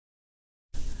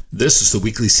This is the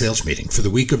weekly sales meeting for the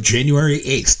week of January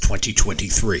 8th,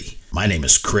 2023. My name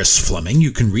is Chris Fleming.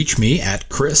 You can reach me at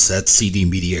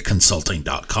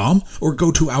chris@cdmediaconsulting.com or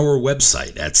go to our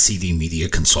website at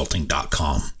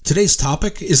cdmediaconsulting.com. Today's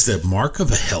topic is the mark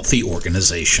of a healthy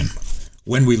organization.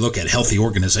 When we look at healthy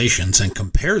organizations and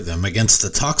compare them against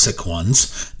the toxic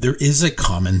ones, there is a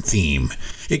common theme.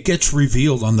 It gets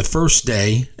revealed on the first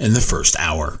day in the first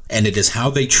hour, and it is how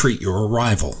they treat your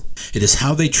arrival. It is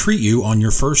how they treat you on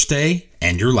your first day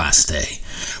and your last day.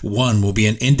 One will be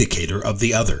an indicator of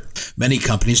the other. Many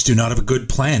companies do not have a good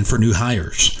plan for new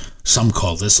hires. Some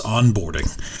call this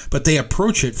onboarding, but they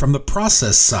approach it from the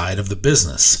process side of the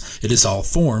business. It is all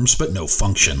forms but no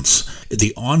functions.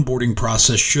 The onboarding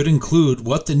process should include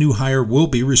what the new hire will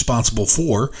be responsible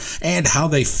for and how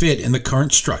they fit in the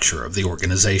current structure of the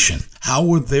organization. How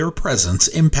will their presence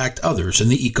impact others in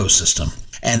the ecosystem?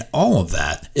 And all of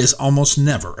that is almost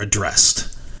never addressed.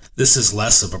 This is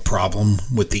less of a problem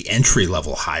with the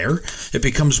entry-level hire. It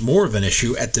becomes more of an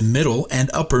issue at the middle and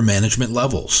upper management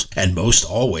levels, and most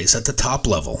always at the top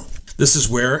level. This is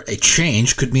where a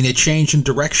change could mean a change in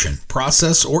direction,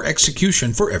 process, or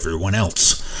execution for everyone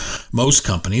else. Most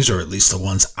companies, or at least the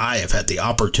ones I have had the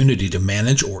opportunity to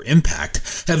manage or impact,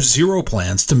 have zero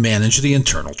plans to manage the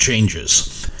internal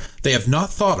changes. They have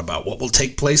not thought about what will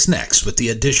take place next with the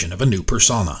addition of a new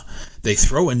persona. They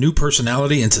throw a new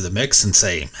personality into the mix and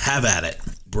say, have at it.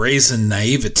 Brazen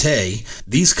naivete,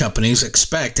 these companies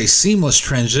expect a seamless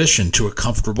transition to a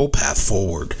comfortable path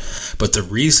forward. But the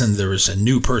reason there is a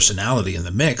new personality in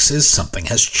the mix is something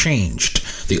has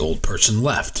changed. The old person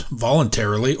left,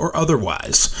 voluntarily or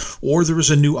otherwise, or there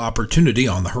is a new opportunity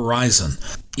on the horizon.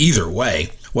 Either way,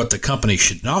 what the company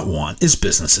should not want is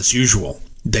business as usual.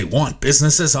 They want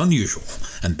business as unusual,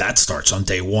 and that starts on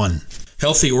day one.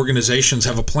 Healthy organizations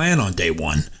have a plan on day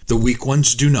one. The weak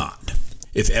ones do not.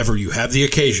 If ever you have the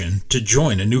occasion to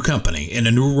join a new company in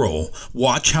a new role,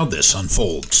 watch how this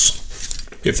unfolds.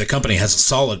 If the company has a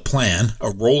solid plan,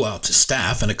 a rollout to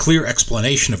staff, and a clear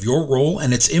explanation of your role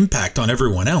and its impact on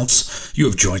everyone else, you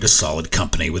have joined a solid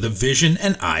company with a vision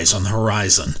and eyes on the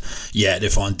horizon. Yet,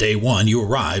 if on day one you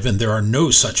arrive and there are no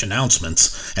such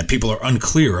announcements, and people are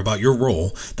unclear about your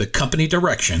role, the company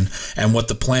direction, and what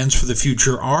the plans for the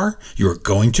future are, you are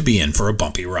going to be in for a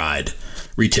bumpy ride.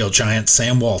 Retail giant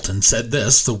Sam Walton said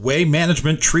this: the way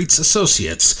management treats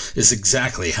associates is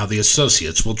exactly how the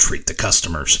associates will treat the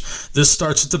customers. This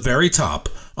starts at the very top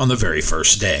on the very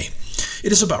first day.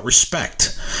 It is about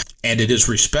respect, and it is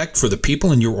respect for the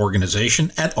people in your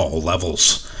organization at all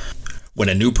levels. When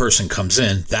a new person comes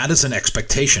in, that is an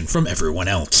expectation from everyone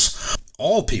else.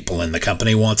 All people in the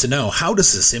company want to know, how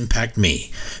does this impact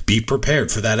me? Be prepared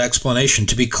for that explanation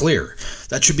to be clear.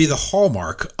 That should be the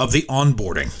hallmark of the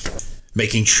onboarding.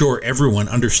 Making sure everyone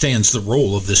understands the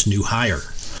role of this new hire.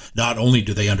 Not only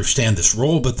do they understand this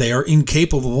role, but they are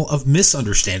incapable of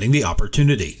misunderstanding the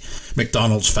opportunity.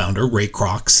 McDonald's founder Ray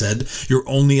Kroc said, "You're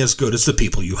only as good as the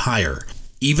people you hire."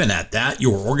 Even at that,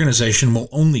 your organization will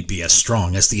only be as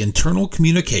strong as the internal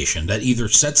communication that either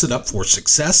sets it up for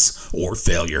success or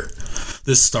failure.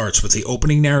 This starts with the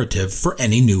opening narrative for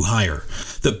any new hire.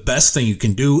 The best thing you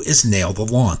can do is nail the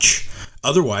launch.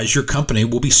 Otherwise, your company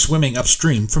will be swimming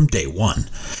upstream from day one.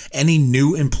 Any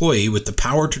new employee with the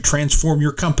power to transform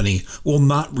your company will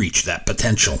not reach that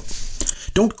potential.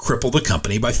 Don't cripple the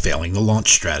company by failing the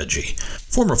launch strategy.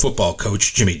 Former football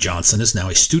coach Jimmy Johnson is now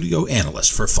a studio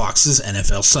analyst for Fox's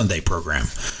NFL Sunday program.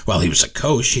 While he was a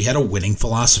coach, he had a winning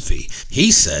philosophy.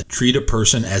 He said, treat a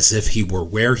person as if he were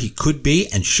where he could be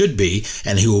and should be,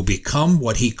 and he will become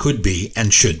what he could be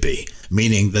and should be.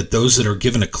 Meaning that those that are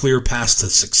given a clear path to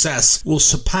success will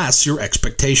surpass your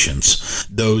expectations.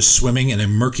 Those swimming in a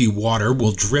murky water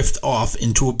will drift off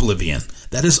into oblivion.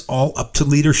 That is all up to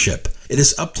leadership. It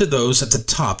is up to those at the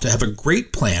top to have a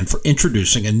great plan for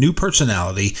introducing a new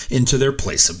personality into their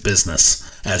place of business.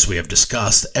 As we have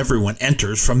discussed, everyone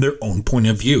enters from their own point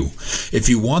of view. If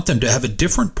you want them to have a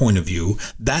different point of view,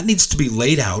 that needs to be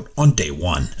laid out on day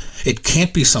one. It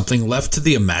can't be something left to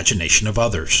the imagination of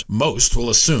others. Most will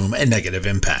assume a negative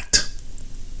impact.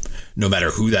 No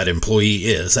matter who that employee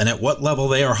is and at what level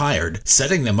they are hired,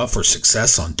 setting them up for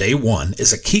success on day one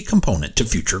is a key component to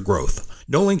future growth.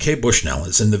 Nolan K. Bushnell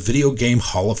is in the Video Game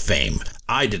Hall of Fame.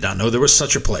 I did not know there was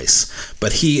such a place,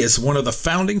 but he is one of the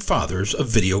founding fathers of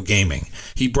video gaming.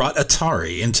 He brought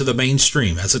Atari into the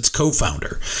mainstream as its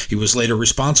co-founder. He was later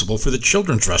responsible for the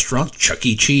children's restaurant Chuck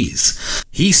E. Cheese.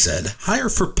 He said, "Hire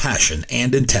for passion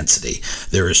and intensity.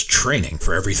 There is training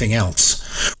for everything else."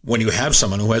 When you have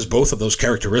someone who has both of those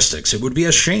characteristics, it would be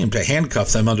a shame to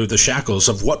handcuff them under the shackles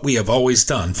of what we have always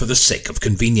done for the sake of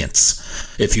convenience.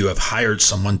 If you have hired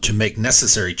someone to make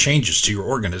necessary changes to your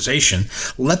organization,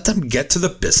 let them get to the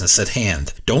business at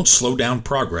hand. Don't slow down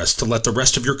progress to let the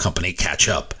rest of your company catch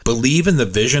up. Believe in the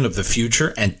vision of the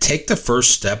future and take the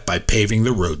first step by paving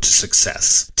the road to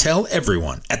success. Tell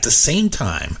everyone at the same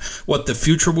time what the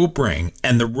future will bring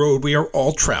and the road we are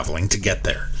all traveling to get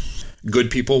there.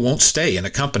 Good people won't stay in a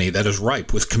company that is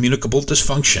ripe with communicable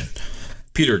dysfunction.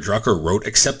 Peter Drucker wrote,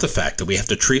 "Accept the fact that we have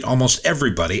to treat almost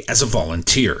everybody as a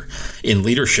volunteer. In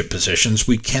leadership positions,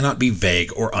 we cannot be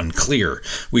vague or unclear.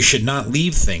 We should not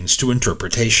leave things to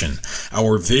interpretation.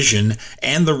 Our vision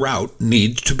and the route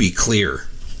need to be clear."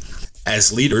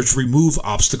 As leaders, remove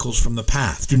obstacles from the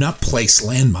path. Do not place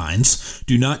landmines.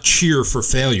 Do not cheer for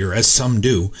failure as some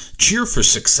do. Cheer for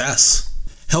success.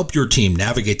 Help your team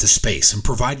navigate the space and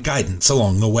provide guidance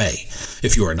along the way.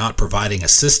 If you are not providing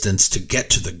assistance to get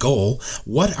to the goal,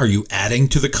 what are you adding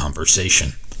to the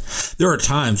conversation? There are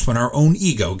times when our own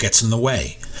ego gets in the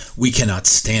way. We cannot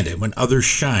stand it when others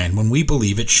shine when we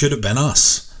believe it should have been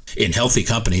us. In healthy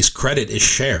companies, credit is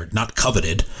shared, not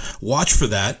coveted. Watch for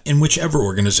that in whichever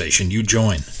organization you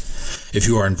join. If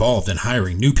you are involved in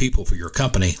hiring new people for your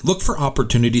company, look for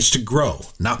opportunities to grow,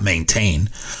 not maintain.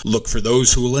 Look for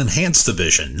those who will enhance the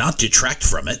vision, not detract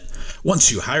from it.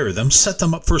 Once you hire them, set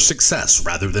them up for success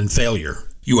rather than failure.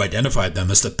 You identified them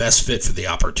as the best fit for the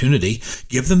opportunity.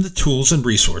 Give them the tools and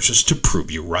resources to prove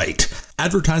you right.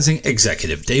 Advertising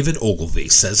executive David Ogilvy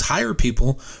says hire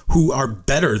people who are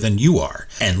better than you are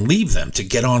and leave them to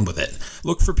get on with it.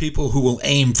 Look for people who will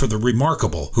aim for the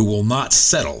remarkable, who will not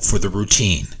settle for the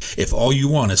routine. If all you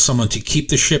want is someone to keep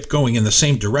the ship going in the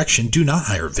same direction, do not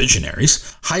hire visionaries.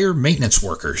 Hire maintenance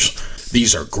workers.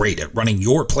 These are great at running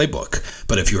your playbook,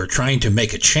 but if you are trying to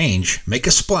make a change, make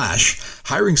a splash,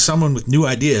 hiring someone with new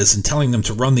ideas and telling them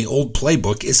to run the old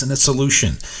playbook isn't a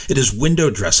solution. It is window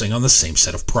dressing on the same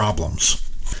set of problems.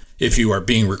 If you are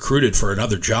being recruited for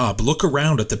another job, look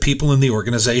around at the people in the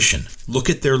organization. Look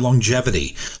at their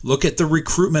longevity. Look at the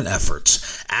recruitment efforts.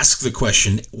 Ask the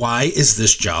question, why is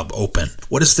this job open?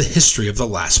 What is the history of the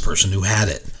last person who had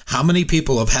it? How many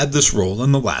people have had this role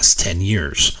in the last 10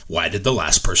 years? Why did the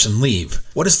last person leave?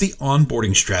 What is the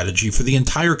onboarding strategy for the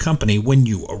entire company when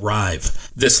you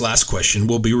arrive? This last question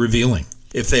will be revealing.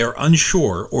 If they are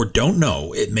unsure or don't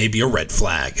know, it may be a red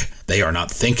flag. They are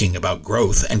not thinking about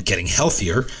growth and getting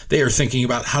healthier. They are thinking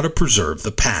about how to preserve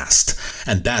the past.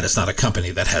 And that is not a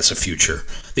company that has a future.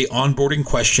 The onboarding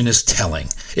question is telling.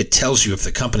 It tells you if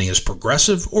the company is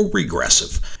progressive or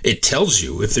regressive. It tells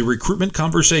you if the recruitment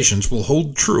conversations will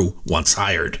hold true once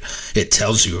hired. It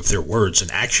tells you if their words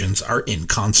and actions are in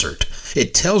concert.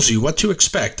 It tells you what to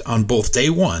expect on both day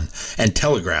one and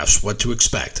telegraphs what to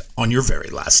expect on your very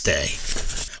last day.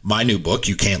 My new book,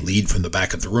 You Can't Lead from the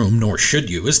Back of the Room, Nor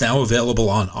Should You, is now available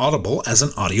on Audible as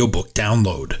an audiobook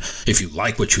download. If you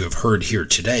like what you have heard here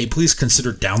today, please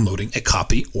consider downloading a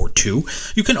copy or two.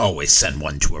 You can always send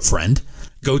one to a friend.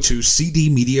 Go to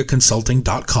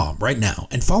cdmediaconsulting.com right now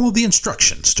and follow the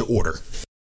instructions to order.